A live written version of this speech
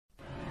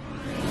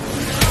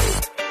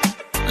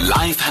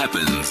Life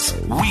happens.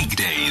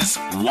 Weekdays,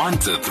 1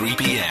 to 3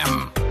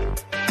 p.m.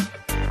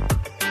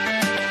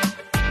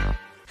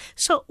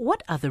 So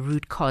what are the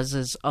root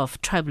causes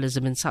of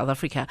tribalism in South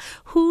Africa?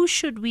 Who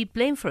should we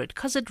blame for it?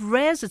 Because it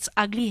rears its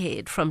ugly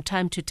head from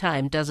time to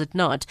time, does it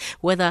not?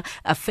 Whether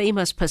a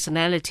famous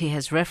personality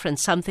has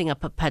referenced something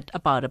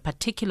about a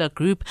particular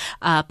group,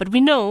 but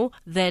we know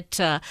that,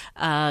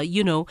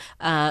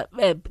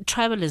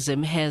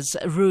 tribalism has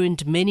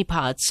ruined many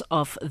parts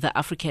of the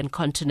African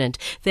continent.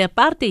 The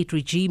apartheid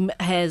regime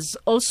has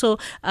also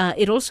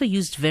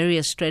used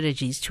various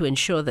strategies to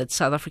ensure that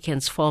South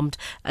Africans formed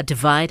a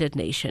divided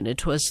nation.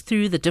 It was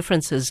through the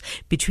differences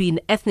between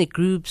ethnic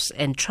groups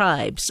and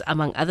tribes,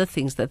 among other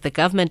things, that the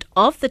government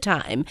of the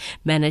time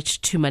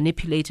managed to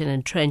manipulate and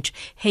entrench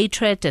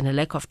hatred and a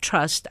lack of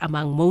trust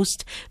among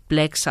most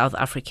black South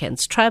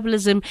Africans.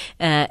 Tribalism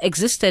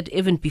existed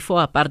even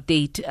before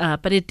apartheid,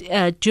 but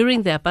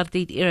during the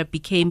apartheid era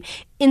became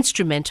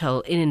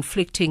instrumental in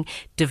inflicting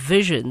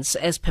divisions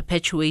as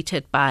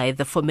perpetuated by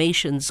the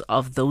formations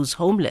of those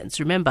homelands.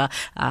 Remember,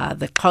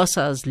 the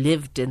Xhosas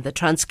lived in the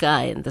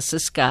Transkei and the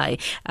Ciskei,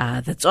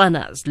 the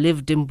Tswanas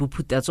lived in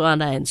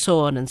Bophuthatswana, and so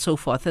on and so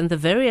forth. And the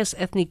various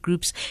ethnic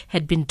groups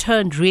had been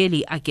turned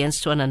really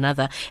against one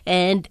another,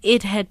 and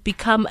it had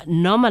become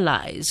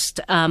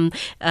normalized, and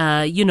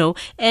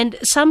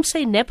some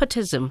say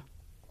nepotism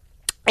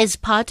is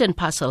part and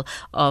parcel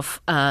of,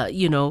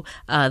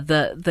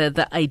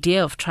 the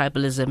idea of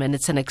tribalism, and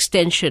it's an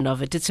extension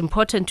of it. It's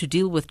important to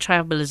deal with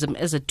tribalism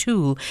as a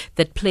tool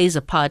that plays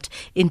a part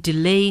in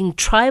delaying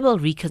tribal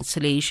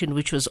reconciliation,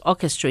 which was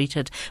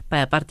orchestrated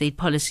by apartheid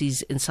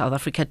policies in South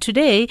Africa.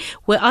 Today,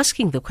 we're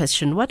asking the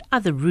question, what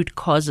are the root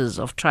causes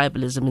of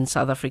tribalism in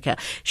South Africa?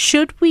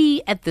 Should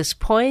we, at this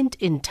point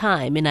in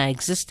time in our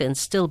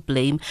existence, still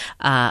blame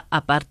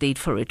apartheid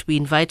for it? We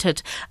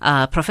invited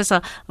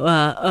Professor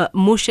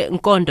Muxe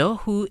Nkondo,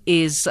 who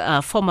is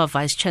former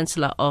Vice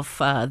Chancellor of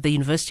the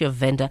University of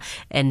Venda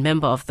and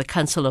member of the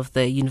Council of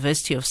the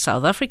University of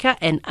South Africa,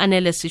 and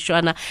Anele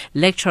Siswana,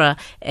 lecturer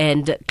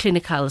and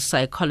clinical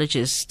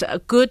psychologist.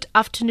 Good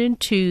afternoon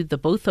to the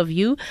both of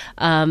you.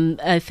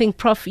 I think,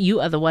 Prof,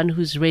 you are the one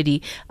who's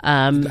ready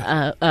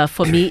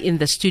for me in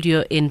the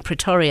studio in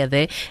Pretoria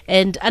there.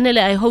 And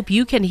Anele, I hope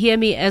you can hear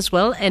me as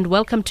well, and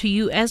welcome to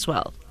you as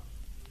well.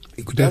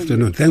 Good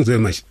afternoon. Thanks very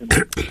much.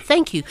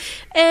 Thank you.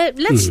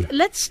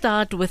 Let's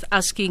start with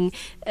asking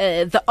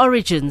the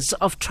origins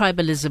of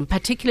tribalism,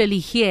 particularly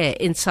here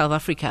in South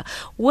Africa.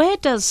 Where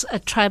does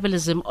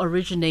tribalism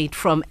originate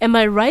from? Am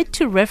I right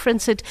to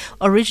reference it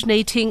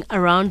originating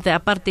around the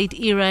apartheid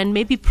era? And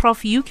maybe,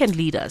 Prof, you can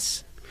lead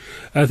us.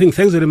 I think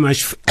thanks very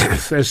much,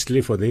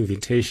 firstly, for the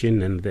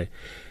invitation. And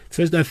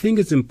first, I think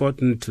it's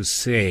important to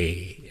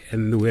say,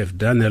 and we have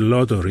done a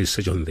lot of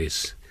research on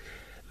this,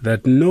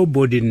 that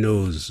nobody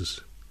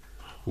knows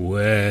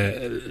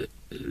where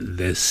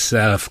the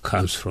self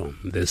comes from,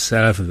 the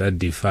self that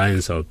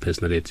defines our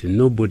personality.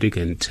 Nobody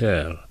can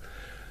tell.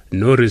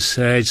 No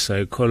research,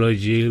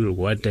 psychology,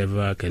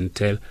 whatever can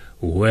tell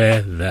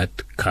where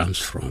that comes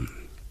from.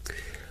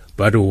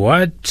 But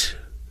what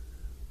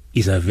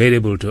is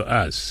available to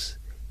us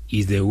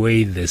is the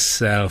way the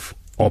self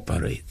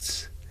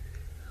operates.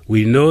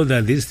 We know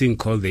that this thing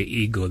called the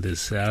ego, the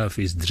self,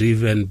 is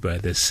driven by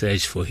the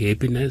search for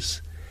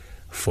happiness,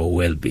 for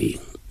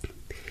well-being.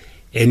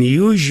 And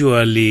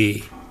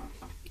usually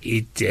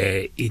it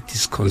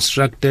is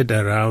constructed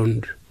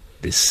around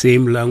the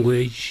same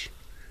language,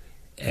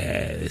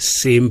 the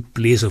same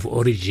place of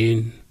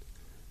origin,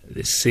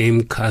 the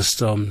same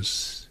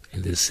customs,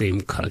 and the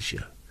same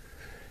culture.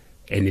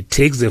 And it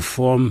takes the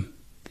form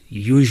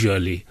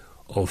usually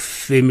of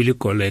family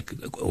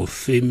connections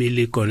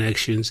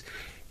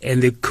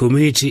and the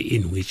community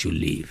in which you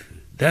live.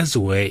 That's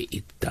where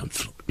it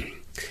comes from.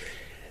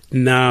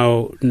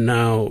 Now,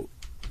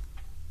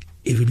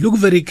 if you look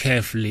very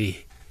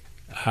carefully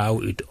how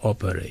it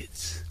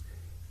operates,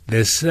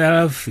 the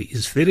self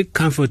is very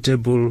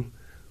comfortable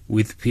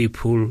with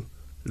people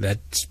that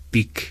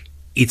speak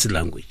its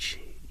language.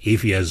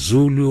 If you are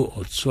Zulu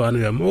or Tswana,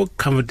 you are more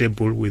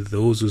comfortable with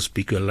those who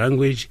speak your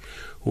language,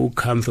 who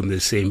come from the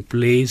same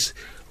place,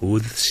 who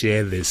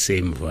share the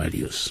same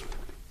values.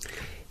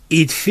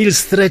 It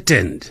feels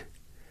threatened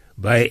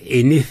by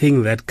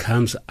anything that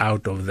comes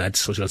out of that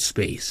social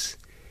space.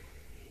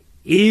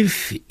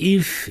 If he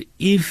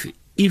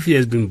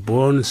has been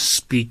born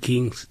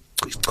speaking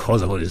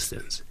Xhosa, for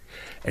instance,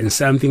 and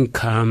something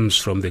comes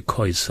from the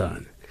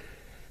Khoisan,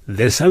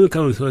 there's something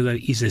comes from that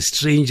is a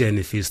stranger in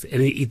the fist,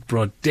 and it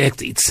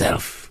protects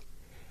itself.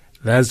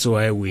 That's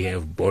why we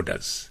have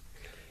borders.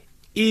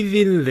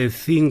 Even the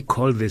thing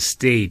called the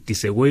state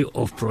is a way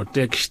of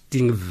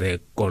protecting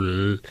the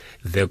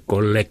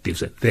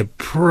collectives. The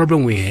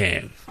problem we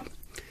have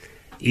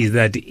is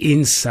that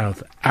in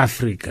South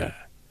Africa,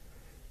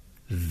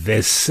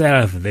 the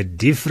self, the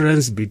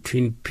difference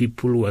between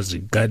people was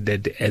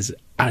regarded as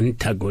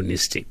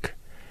antagonistic.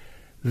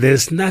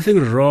 There's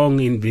nothing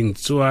wrong in being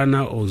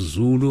Tswana or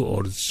Zulu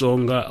or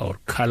Tsonga or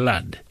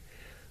Khaled,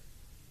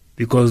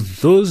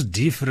 because those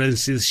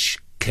differences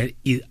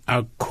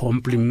are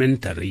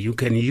complementary. You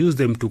can use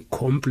them to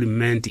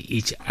complement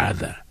each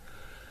other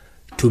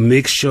to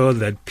make sure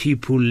that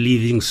people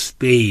living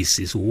space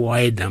is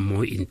wider,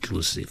 more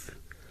inclusive.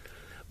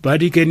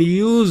 But you can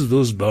use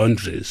those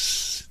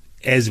boundaries,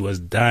 as was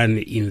done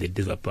in the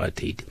days of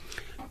apartheid,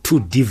 to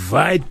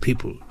divide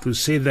people, to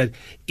say that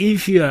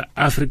if you are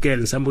African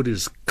and somebody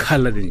is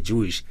colored and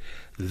Jewish,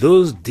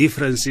 those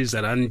differences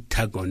are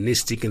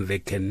antagonistic and they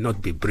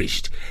cannot be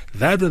breached.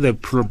 That was the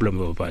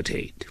problem of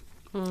apartheid.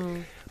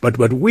 But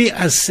what we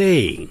are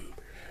saying,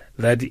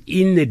 that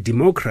in a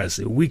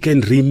democracy, we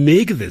can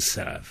remake the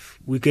self,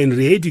 we can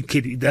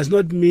re-educate. It does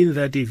not mean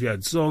that if you are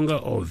Tsonga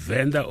or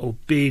Venda or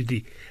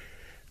Pedi,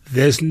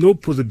 there's no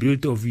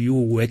possibility of you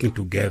working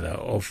together,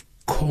 of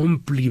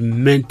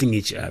complementing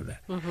each other.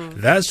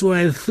 That's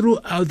why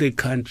throughout the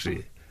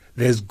country,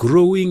 there's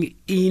growing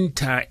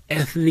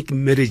inter-ethnic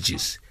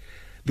marriages,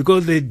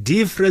 because the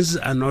differences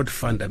are not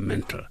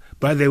fundamental,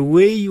 but the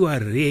way you are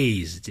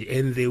raised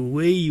and the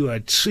way you are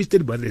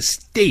treated by the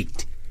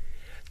state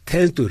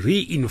tends to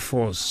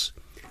reinforce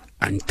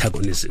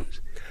antagonisms.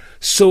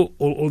 So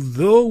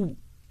although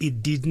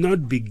it did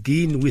not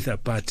begin with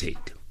apartheid,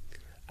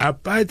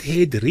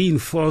 apartheid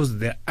reinforced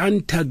the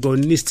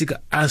antagonistic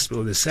aspect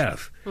of the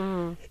self.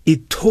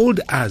 It told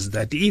us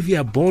that if you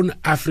are born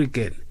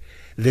African,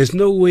 there's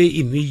no way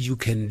in which you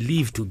can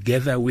live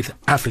together with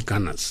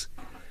Afrikaners.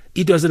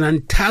 It was an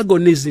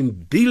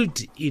antagonism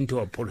built into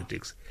our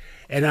politics.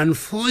 And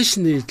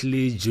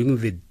unfortunately, during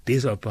the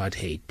days of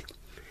apartheid,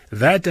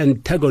 that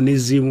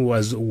antagonism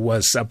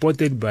was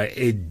supported by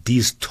a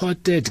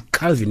distorted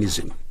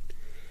Calvinism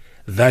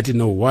that,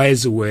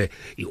 wives were,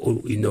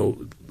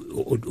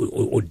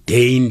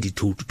 ordained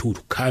to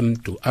come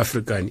to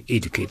Africa and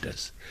educate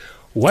us.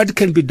 What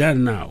can be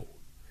done now?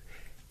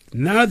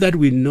 Now that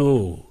we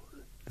know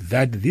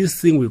that this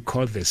thing we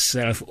call the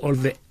self or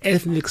the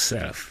ethnic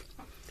self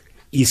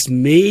is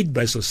made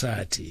by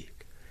society,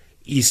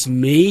 is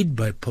made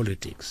by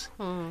politics,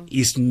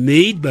 is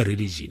made by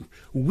religion,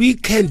 we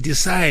can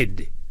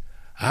decide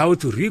how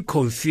to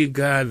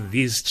reconfigure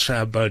these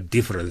tribal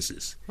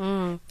differences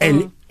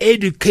and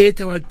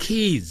educate our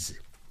kids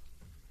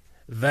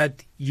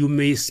that you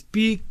may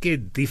speak a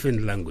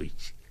different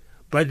language,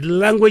 but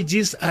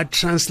languages are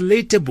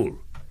translatable.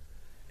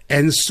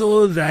 And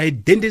so the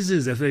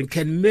identities of them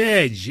can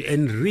merge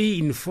and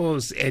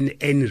reinforce and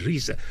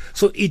enrich.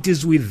 So it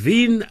is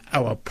within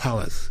our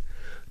powers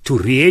to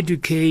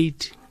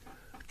re-educate,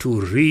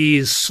 to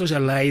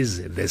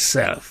re-socialize the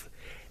self.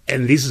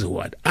 And this is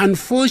what,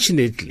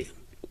 unfortunately,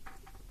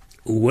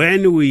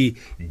 when we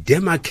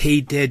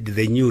demarcated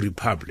the new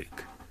republic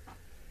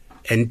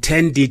and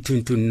turned it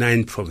into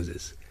 9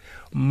 provinces,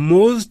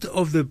 most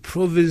of the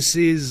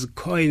provinces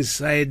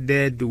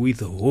coincided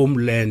with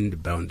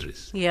homeland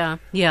boundaries. Yeah.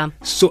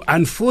 So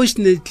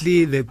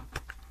unfortunately, the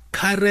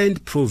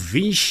current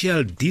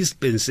provincial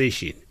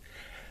dispensation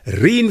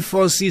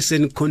reinforces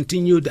and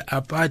continued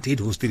apartheid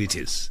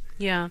hostilities.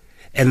 Yeah.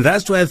 And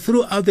that's why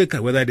throughout the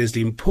country, whether it is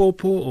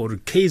Limpopo or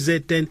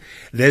KZN,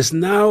 there's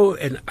now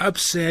an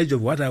upsurge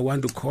of what I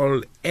want to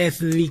call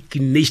ethnic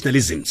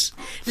nationalisms.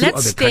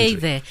 Let's stay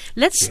there.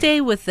 Let's stay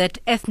with that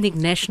ethnic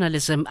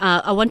nationalism.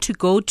 I want to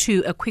go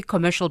to a quick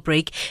commercial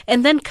break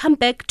and then come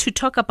back to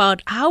talk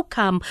about how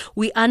come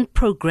we aren't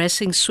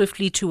progressing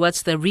swiftly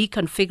towards the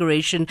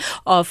reconfiguration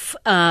of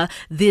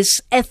this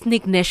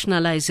ethnic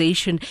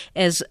nationalization,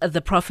 as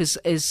the Prof is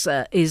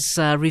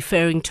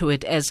referring to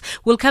it as.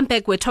 We'll come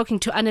back. We're talking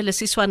to Anele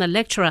Siswana,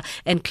 lecturer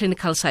and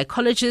clinical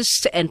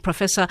psychologist, and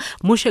Professor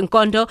Muxe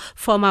Nkondo,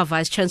 former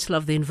Vice Chancellor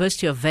of the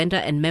University of Venda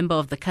and member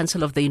of the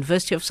Council of the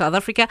University of South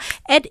Africa.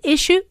 At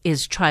issue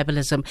is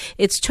tribalism.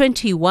 It's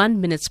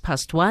 21 minutes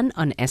past 1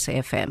 on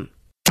SAFM.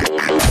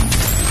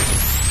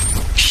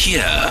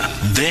 Here,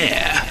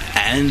 there,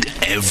 and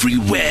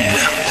everywhere.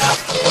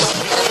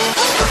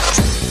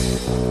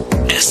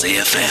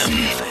 SAFM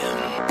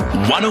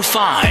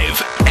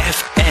 105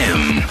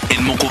 FM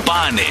in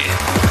Mokopane.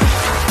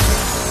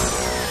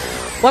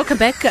 Welcome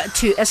back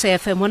to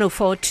SAFM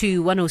 104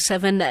 to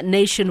 107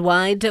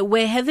 nationwide.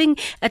 We're having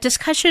a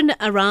discussion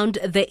around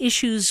the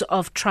issues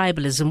of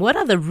tribalism. What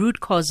are the root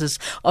causes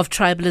of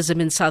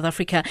tribalism in South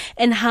Africa,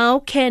 and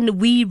how can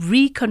we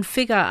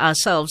reconfigure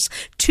ourselves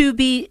to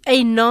be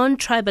a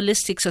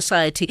non-tribalistic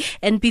society?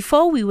 And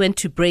before we went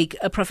to break,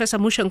 Professor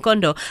Muxe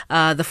Nkondo,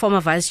 the former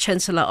Vice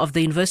Chancellor of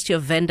the University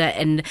of Venda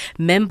and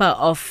member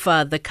of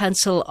the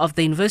Council of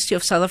the University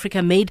of South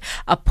Africa, made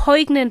a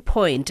poignant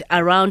point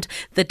around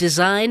the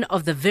design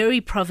of the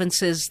very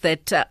provinces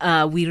that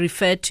we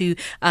refer to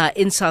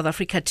in South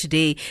Africa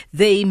today.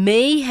 They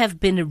may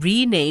have been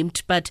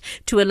renamed, but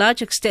to a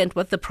large extent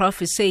what the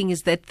Prof is saying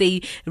is that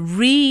they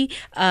reinstill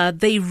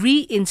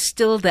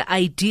the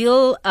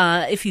ideal,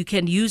 if you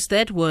can use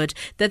that word,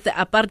 that the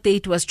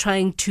apartheid was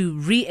trying to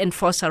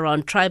reinforce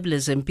around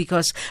tribalism,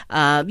 because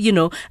the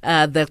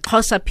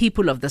Xhosa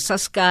people of the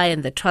Saskai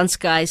and the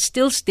Transkei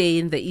still stay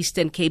in the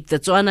Eastern Cape. The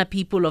Tswana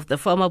people of the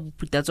former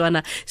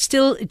Bophuthatswana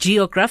still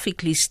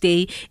geographically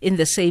stay in the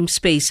the same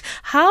space.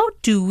 How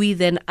do we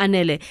then,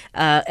 Anele,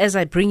 as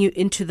I bring you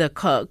into the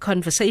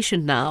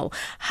conversation now,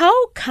 how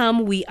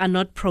come we are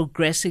not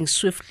progressing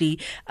swiftly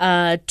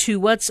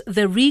towards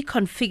the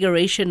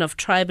reconfiguration of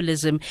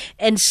tribalism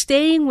and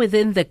staying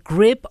within the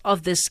grip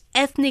of this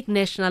ethnic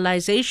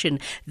nationalization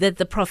that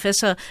the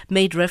professor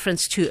made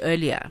reference to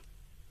earlier?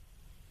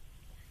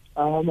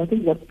 I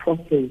think what Prof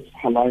has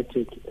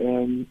highlighted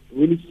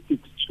really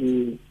speaks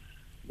to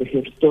the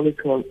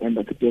historical and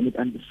academic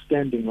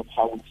understanding of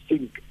how we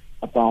think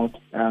about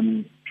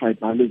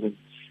tribalism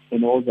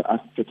and all the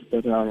aspects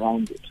that are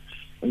around it.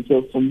 And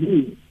so for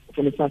me,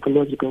 from a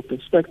psychological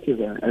perspective,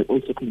 I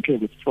also concur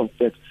with Prof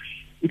that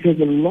it has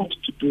a lot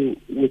to do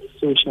with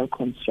social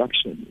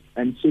construction,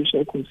 and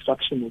social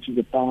construction, which is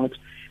about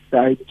the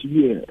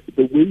idea,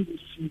 the way we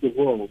see the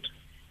world,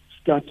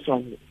 starts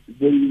from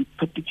very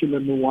particular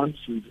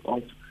nuances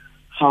of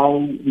how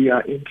we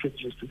are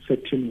introduced to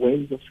certain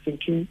ways of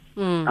thinking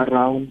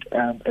around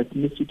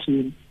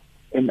ethnicity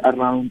and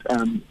around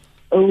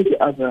all the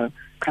other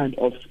kind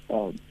of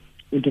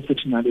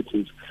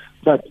intersectionalities.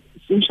 But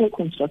social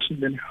construction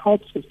then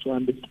helps us to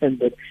understand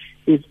that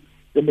if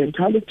the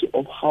mentality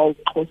of how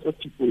Xhosa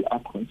people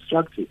are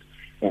constructed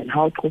and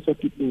how Xhosa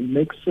people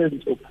make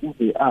sense of who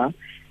they are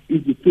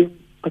is within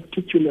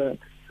particular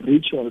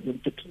rituals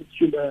and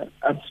particular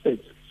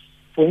aspects.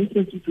 For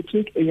instance, if you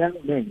take a young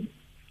man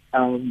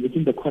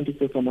within the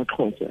context of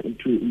amaXhosa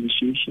into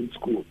initiation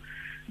school,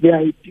 the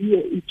idea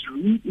it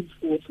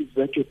reinforces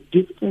that a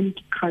different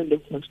kind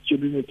of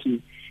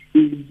masculinity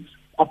is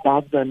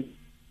above than.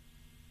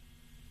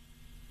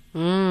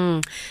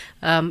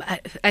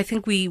 I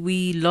think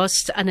we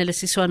lost Anele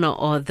Siswana,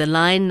 or the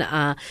line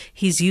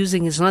he's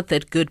using is not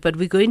that good, but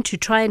we're going to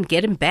try and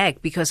get him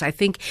back, because I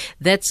think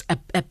that's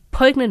a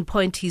poignant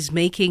point he's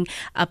making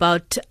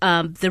about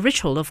the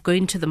ritual of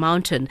going to the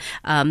mountain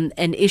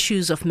and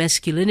issues of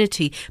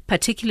masculinity,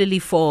 particularly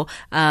for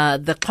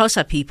the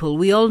Xhosa people.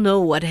 We all know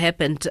what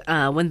happened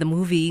when the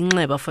movie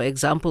Nxeba, for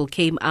example,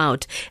 came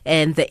out,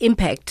 and the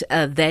impact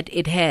that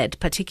it had,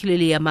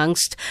 particularly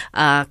amongst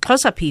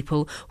Xhosa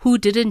people who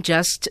didn't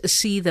just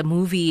see the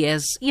movie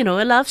as, a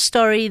love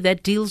story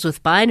that deals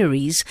with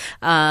binaries,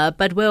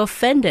 but were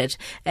offended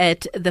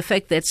at the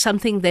fact that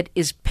something that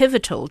is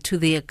pivotal to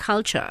their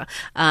culture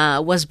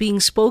was being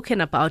spoken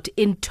about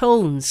in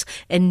tones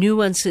and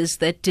nuances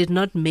that did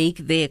not make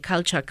their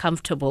culture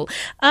comfortable.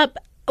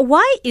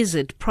 Why is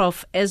it,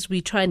 Prof, as we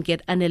try and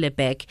get Anele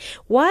back,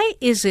 why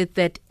is it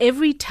that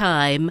every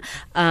time,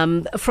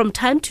 from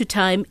time to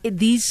time,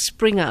 these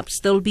spring ups,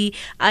 there'll be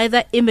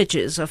either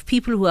images of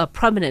people who are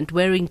prominent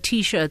wearing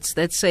T-shirts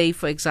that say,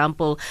 for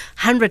example,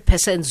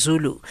 100%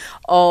 Zulu,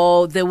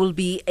 or there will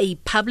be a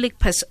public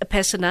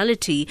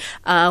personality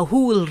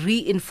who will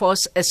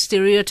reinforce a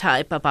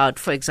stereotype about,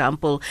 for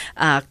example,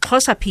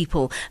 Xhosa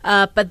people.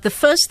 But the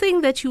first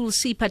thing that you will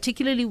see,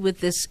 particularly with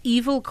this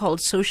evil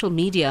called social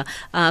media,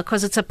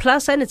 because it's a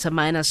plus and it's a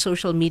minus,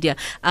 social media,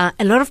 a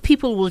lot of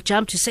people will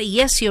jump to say,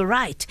 yes, you're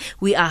right,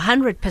 we are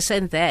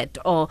 100% that,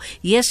 or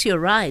yes, you're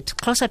right,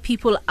 Xhosa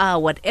people are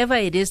whatever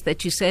it is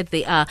that you said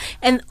they are.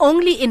 And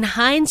only in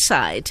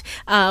hindsight,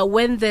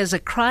 when there's a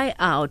cry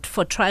out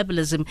for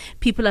tribalism,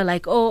 people are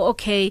like, oh,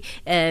 okay,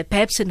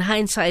 perhaps in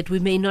hindsight we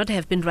may not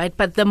have been right.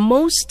 But the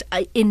most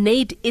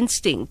innate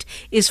instinct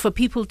is for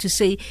people to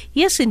say,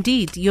 yes,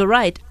 indeed, you're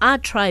right, our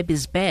tribe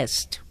is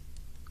best.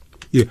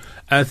 Yeah,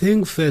 I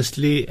think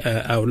firstly,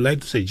 I would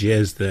like to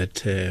suggest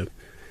that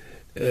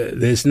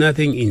there's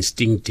nothing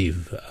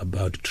instinctive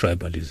about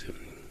tribalism.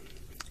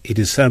 It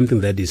is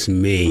something that is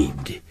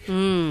made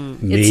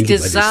it's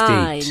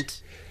designed. By the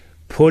state.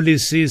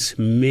 Policies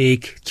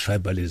make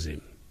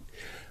tribalism.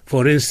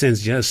 For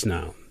instance, just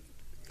now,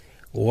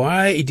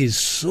 why it is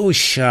so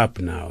sharp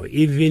now,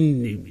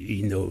 even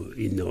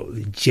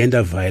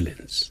gender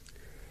violence,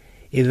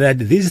 is that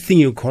this thing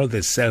you call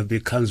the self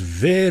becomes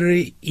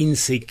very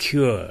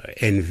insecure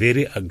and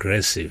very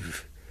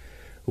aggressive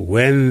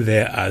when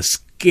there are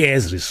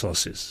scarce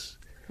resources.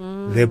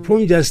 The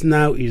problem just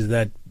now is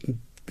that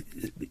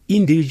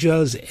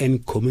individuals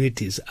and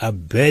communities are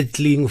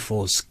battling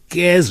for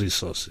scarce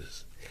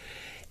resources.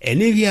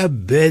 And if you are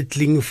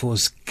battling for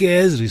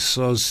scarce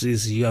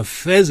resources, your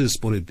first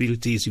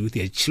responsibility is with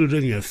your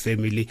children, your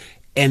family,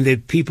 and the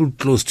people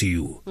close to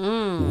you,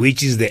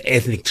 which is the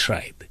ethnic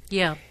tribe.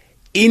 Yeah.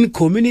 In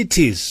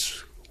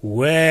communities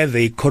where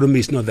the economy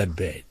is not that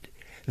bad,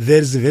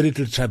 there's very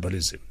little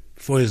tribalism.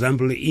 For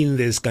example, in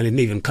the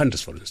Scandinavian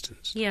countries, for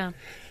instance. Yeah.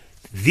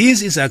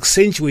 This is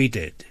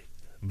accentuated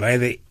by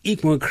the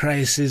economic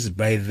crisis,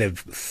 by the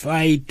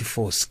fight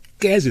for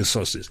scarce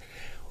resources.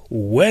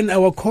 When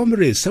our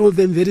comrades, some of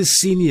them very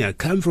senior,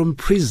 come from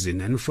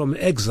prison and from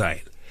exile,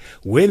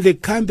 when they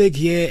come back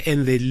here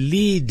and they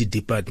lead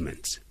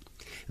departments,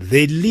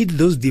 they lead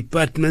those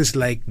departments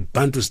like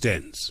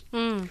Bantustans.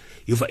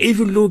 If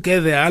you look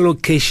at the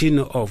allocation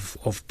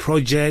of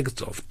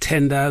projects, of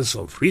tenders,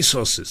 of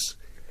resources,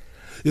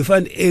 you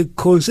find a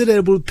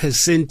considerable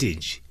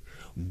percentage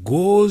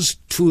goes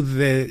to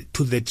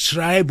the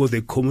tribe or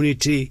the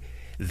community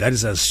that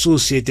is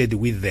associated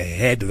with the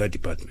head of that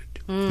department.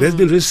 There's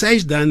been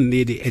research done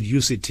at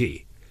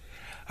UCT,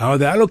 how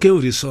the allocation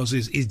of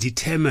resources is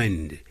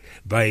determined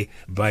by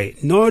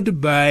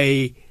not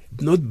by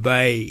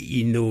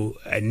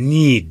a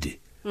need,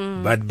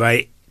 but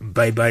by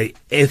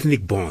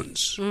ethnic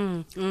bonds.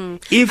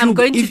 If I'm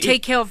going to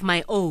take care of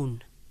my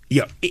own.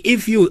 Yeah,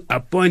 if you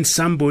appoint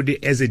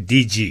somebody as a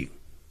DG,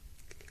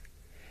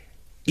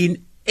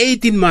 in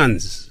 18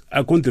 months,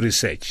 according to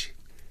research,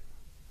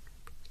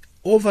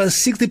 over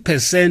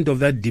 60% of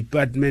that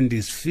department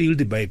is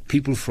filled by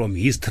people from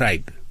his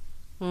tribe.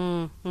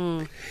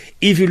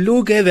 If you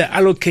look at the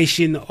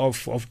allocation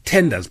of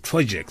tenders,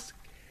 projects,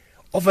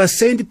 over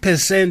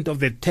 70% of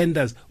the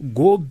tenders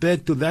go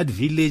back to that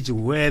village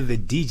where the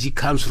DG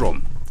comes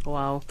from.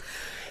 Wow.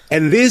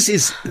 And this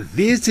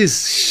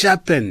is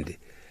sharpened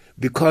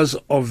because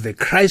of the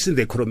crisis in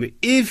the economy.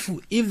 If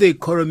the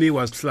economy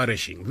was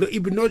flourishing,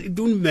 it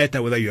wouldn't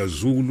matter whether you are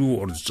Zulu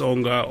or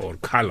Tsonga or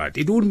Colored.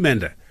 It wouldn't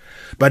matter.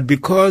 But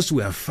because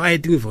we are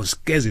fighting for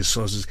scarce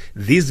resources,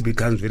 this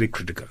becomes very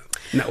critical.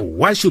 Now,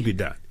 what should be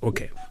done?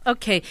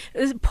 Okay,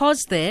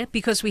 pause there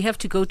because we have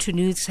to go to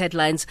news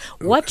headlines.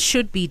 What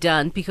should be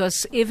done?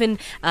 Because even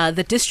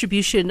the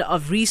distribution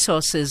of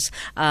resources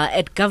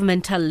at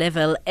governmental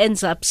level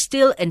ends up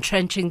still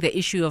entrenching the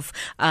issue of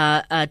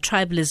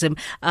tribalism.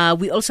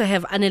 We also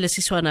have Anele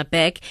Siswana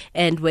back,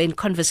 and we're in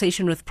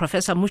conversation with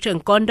Professor Muxe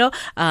Nkondo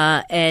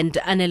and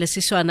Anele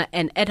Siswana.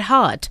 And at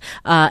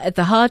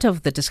the heart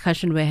of the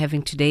discussion we're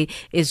having today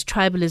is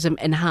tribalism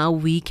and how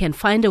we can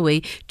find a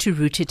way to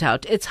root it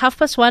out. It's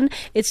 1:30.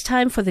 It's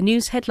time for the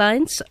news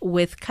headlines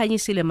with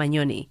Kanyisile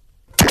Manyoni.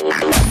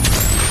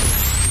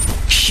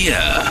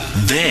 Here,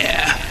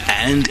 there,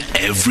 and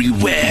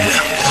everywhere.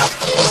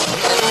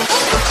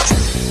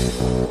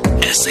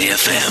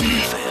 SAFM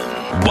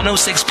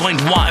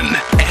 106.1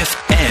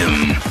 FM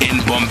in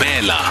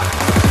Bombela.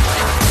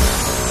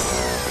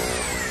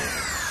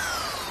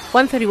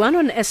 131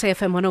 on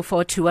SAFM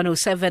 104 to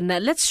 107.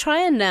 Let's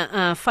try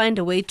and find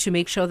a way to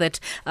make sure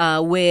that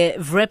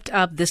we've wrapped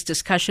up this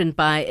discussion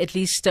by at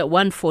least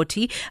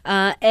 1:40.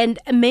 And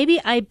maybe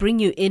I bring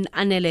you in,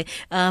 Anele,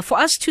 for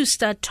us to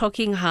start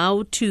talking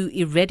how to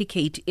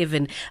eradicate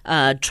even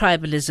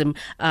tribalism,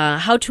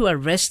 how to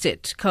arrest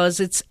it,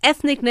 because it's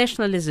ethnic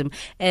nationalism,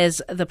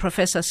 as the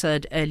professor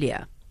said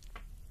earlier.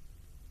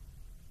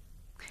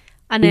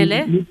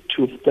 Anele? We need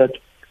to start.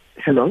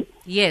 Hello?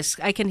 Yes,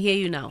 I can hear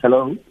you now.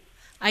 Hello?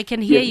 I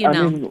can hear you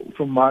now.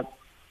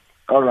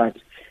 All right.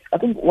 I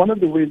think one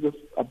of the ways of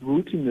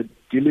uprooting and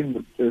dealing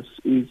with this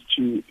is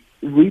to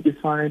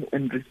redefine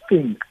and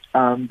rethink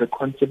the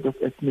concept of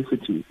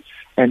ethnicity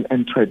and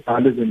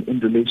tribalism in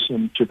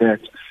relation to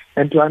that,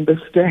 and to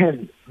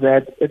understand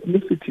that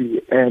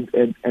ethnicity and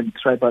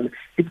tribalism,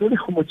 it's not a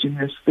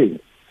homogeneous thing,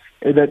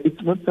 and that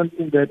it's not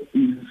something that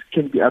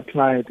can be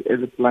applied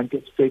as a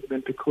blanket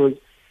statement, because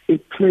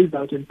it plays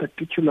out in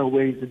particular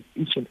ways in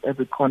each and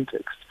every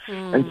context.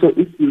 And so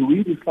if we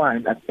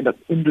redefine that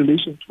in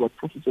relation to what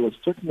Professor was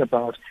talking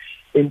about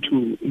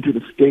into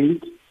the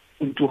state,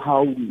 into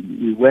how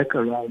we work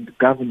around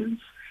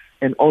governance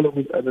and all of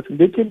these other things,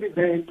 they can be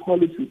there in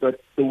policy, but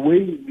the way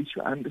in which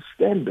you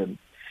understand them.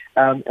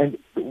 And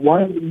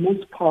one of the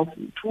most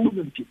powerful tools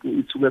in people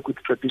is to work with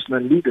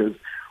traditional leaders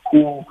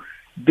who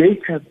they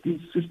have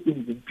these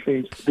systems in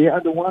place. They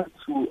are the ones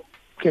who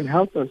can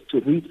help us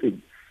to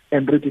rethink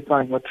and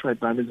redefine what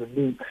tribalism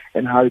means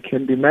and how it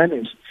can be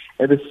managed.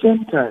 At the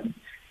same time,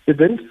 the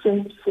very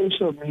same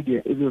social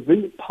media is a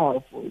very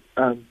powerful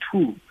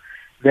tool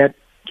that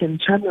can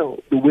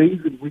channel the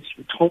ways in which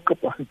we talk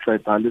about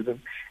tribalism,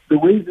 the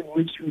ways in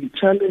which we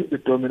challenge the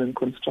dominant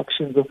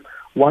constructions of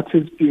what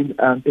has been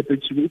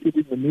perpetuated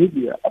in the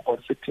media about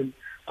certain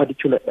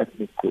particular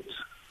ethnic groups.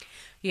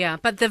 Yeah,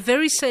 but the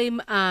very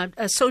same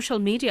social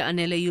media,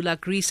 Anele, you'll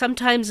agree,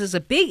 sometimes is a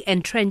big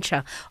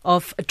entrencher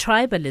of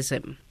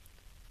tribalism.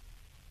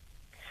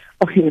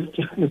 Oh, yes,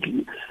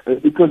 definitely.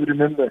 Because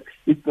remember,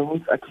 it's the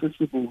most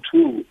accessible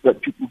tool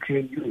that people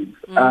can use.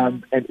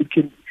 And it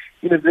can,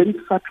 in a very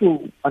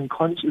subtle,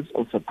 unconscious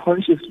or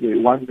subconscious way,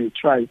 one may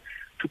try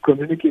to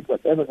communicate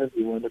whatever that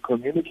they want to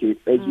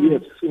communicate. As we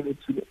have seen,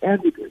 it's been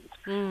evident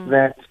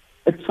that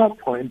at some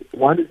point,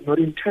 one is not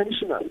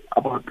intentional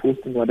about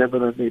posting whatever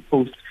that they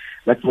post.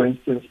 Like, for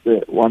instance,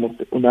 one of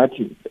the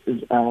Unati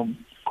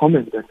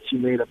comment that she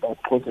made about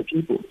Xhosa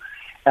people.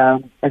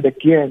 And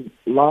again,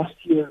 last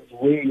year's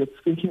way of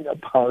thinking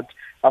about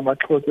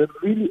Amaxhosa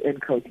really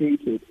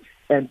inculcated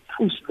and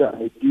pushed the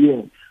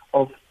idea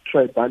of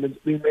tribalism.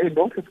 We may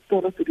not have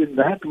thought of it in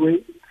that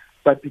way,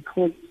 but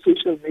because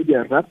social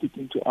media wrapped it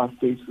into our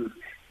faces,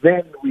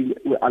 then we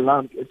were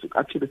alarmed to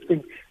actually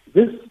think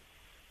this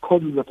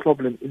causes a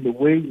problem in the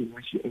way in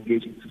which you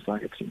engage in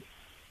society.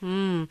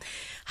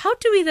 How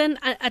do we then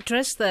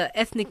address the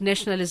ethnic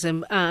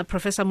nationalism,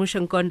 Professor Muxe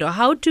Nkondo?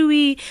 How do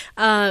we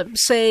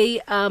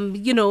say,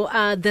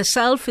 the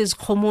self is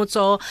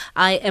khomotso,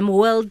 I am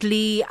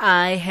worldly,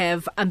 I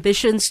have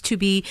ambitions to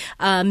be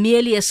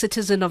merely a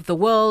citizen of the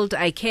world,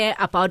 I care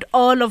about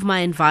all of my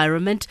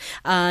environment,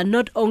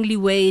 not only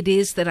where it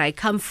is that I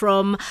come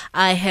from,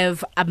 I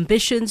have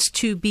ambitions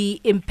to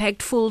be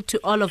impactful to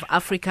all of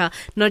Africa,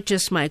 not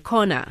just my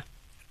corner?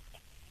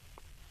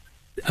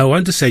 I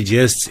want to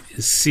suggest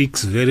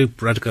 6 very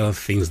practical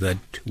things that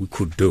we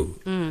could do.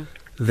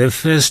 The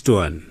first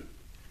one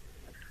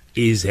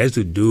has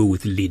to do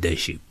with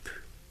leadership.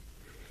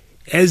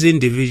 As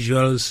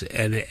individuals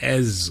and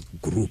as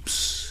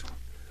groups,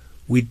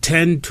 we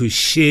tend to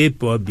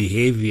shape our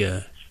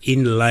behavior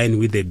in line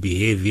with the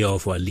behavior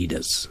of our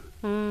leaders.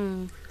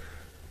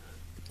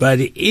 But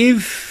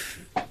if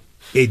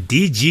a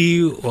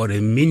DG or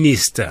a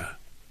minister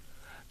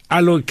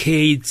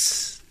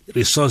allocates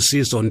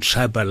resources on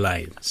tribal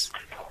lines,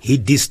 he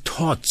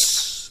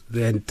distorts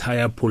the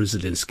entire policy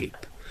landscape.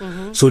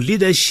 So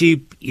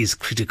leadership is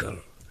critical.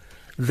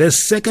 The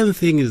second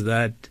thing is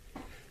that,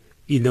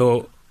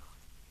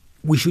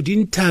 we should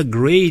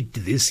integrate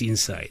these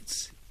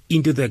insights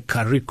into the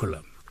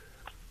curriculum,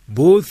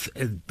 both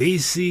at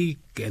basic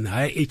and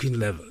higher education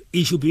level.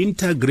 It should be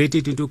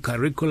integrated into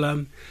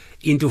curriculum,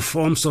 into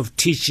forms of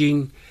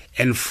teaching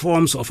and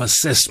forms of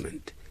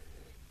assessment.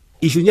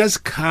 It should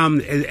just come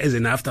as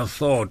an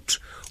afterthought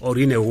or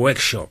in a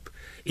workshop.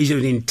 It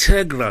should be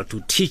integral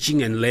to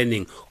teaching and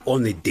learning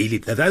on a daily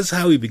basis. That's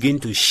how we begin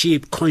to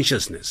shape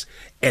consciousness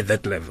at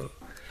that level.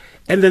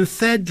 And then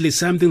thirdly,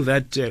 something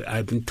that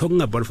I've been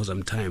talking about for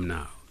some time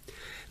now.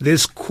 The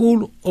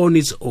school on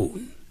its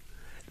own,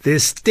 the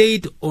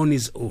state on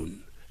its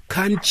own,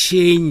 can't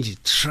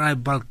change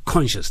tribal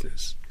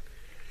consciousness.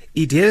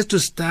 It has to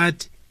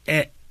start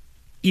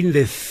in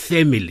the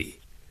family.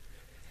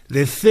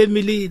 The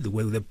family,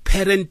 with the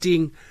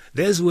parenting,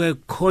 that's where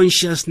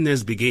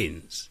consciousness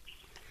begins.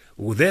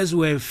 That's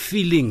where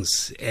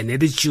feelings and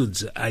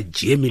attitudes are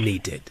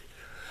germinated.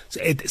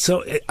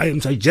 So I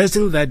am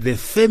suggesting that the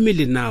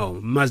family now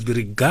must be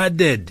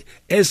regarded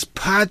as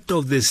part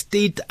of the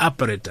state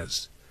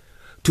apparatus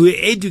to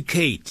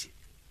educate,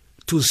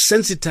 to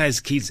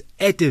sensitize kids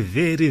at a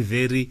very,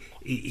 very,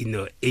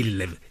 early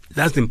level.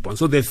 That's important.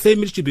 So the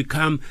family should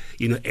become,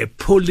 a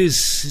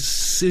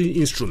policy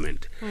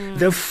instrument.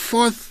 The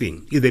fourth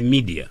thing is the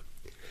media.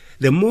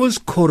 The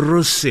most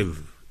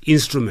corrosive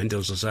instrument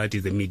of society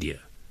is the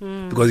media.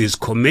 Because it's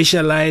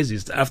commercialized,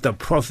 it's after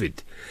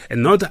profit,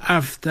 and not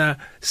after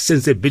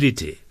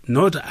sensibility,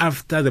 not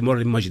after the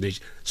moral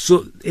imagination.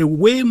 So a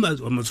way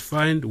one must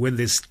find when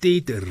the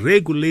state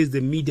regulates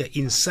the media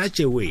in such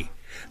a way,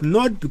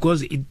 not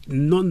because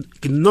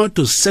not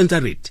to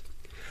censor it,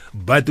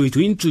 but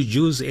to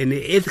introduce an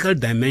ethical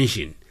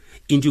dimension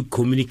into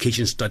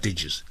communication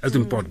strategies. That's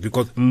important,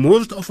 because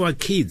most of our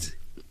kids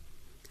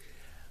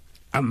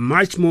are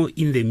much more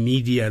in the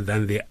media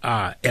than they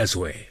are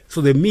elsewhere. So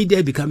the media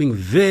is becoming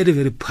very,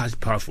 very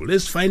powerful.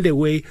 Let's find a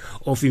way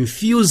of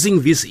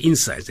infusing these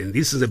insights and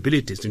these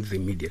abilities into the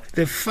media.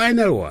 The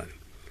final one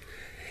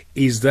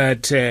is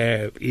that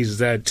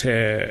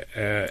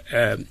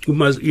you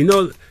must,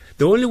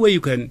 the only way you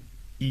can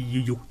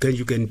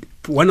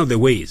one of the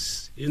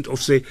ways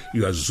of say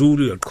you are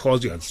Zulu, you are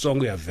Xhosa, you are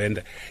Tsonga, you are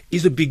Venda,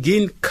 is to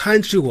begin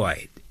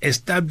countrywide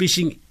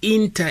establishing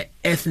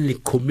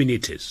inter-ethnic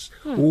communities,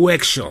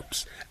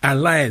 workshops,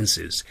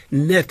 alliances,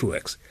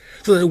 networks,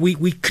 so that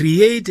we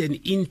create an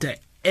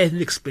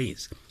inter-ethnic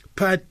space,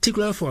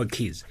 particularly for our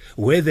kids,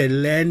 where they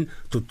learn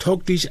to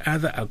talk to each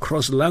other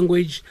across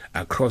language,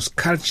 across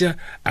culture,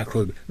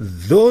 across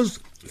those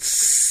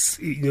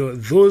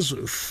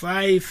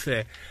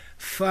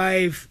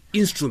five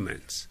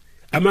instruments,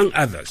 among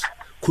others,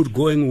 could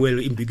going well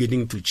in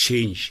beginning to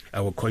change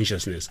our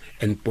consciousness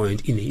and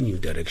point in a new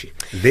direction.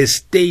 The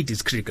state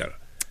is critical,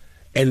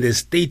 and the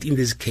state in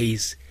this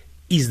case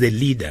is the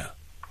leader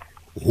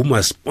who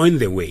must point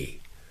the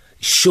way,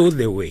 show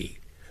the way,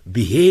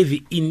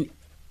 behave in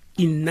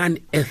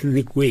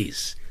non-ethnic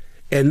ways,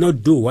 and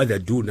not do what they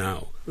do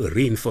now,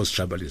 reinforce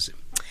tribalism.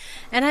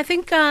 And I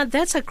think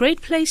that's a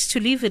great place to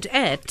leave it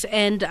at.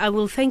 And I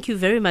will thank you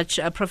very much,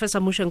 Professor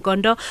Muxe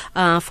Nkondo,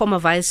 former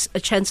Vice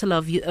Chancellor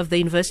of the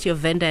University of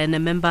Venda and a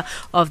member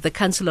of the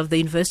Council of the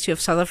University of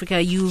South Africa.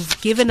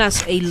 You've given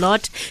us a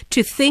lot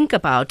to think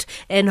about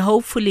and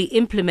hopefully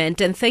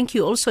implement. And thank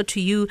you also to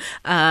you,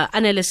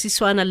 Anele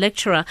Siswana,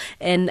 lecturer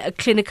and a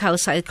clinical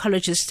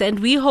psychologist.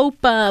 And we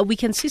hope we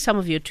can see some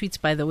of your tweets,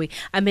 by the way.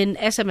 I mean,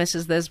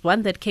 SMSs. There's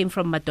one that came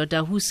from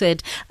Madoda who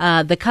said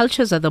the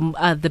cultures are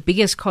the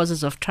biggest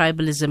causes of tribalism.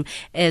 tribalism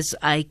as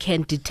I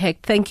can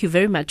detect. Thank you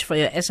very much for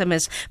your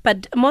SMS.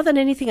 But more than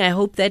anything, I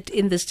hope that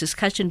in this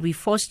discussion we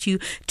forced you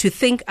to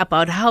think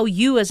about how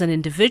you as an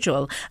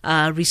individual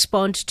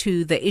respond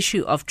to the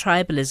issue of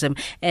tribalism.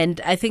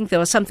 And I think there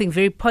was something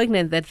very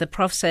poignant that the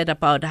Prof said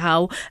about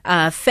how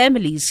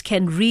families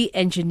can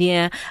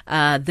re-engineer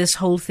this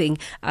whole thing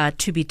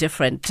to be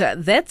different.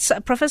 That's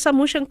Professor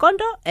Muxe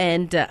Nkondo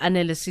and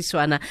Anele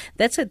Siswana.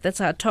 That's it.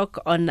 That's our talk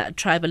on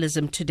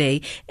tribalism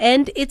today.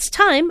 And it's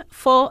time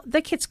for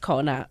the Kids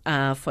Corner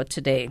for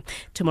today.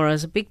 Tomorrow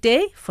is a big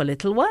day for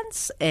little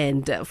ones,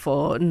 and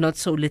for not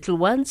so little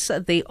ones,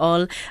 they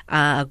all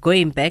are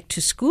going back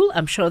to school.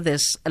 I'm sure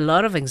there's a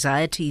lot of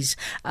anxieties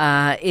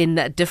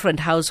in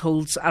different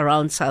households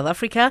around South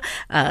Africa.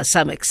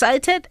 Some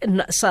excited,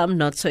 some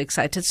not so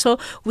excited. So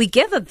we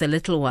gathered the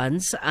little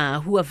ones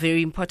who are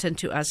very important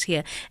to us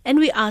here, and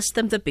we asked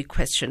them the big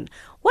question: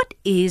 what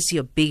is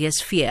your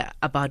biggest fear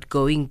about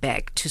going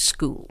back to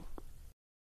school?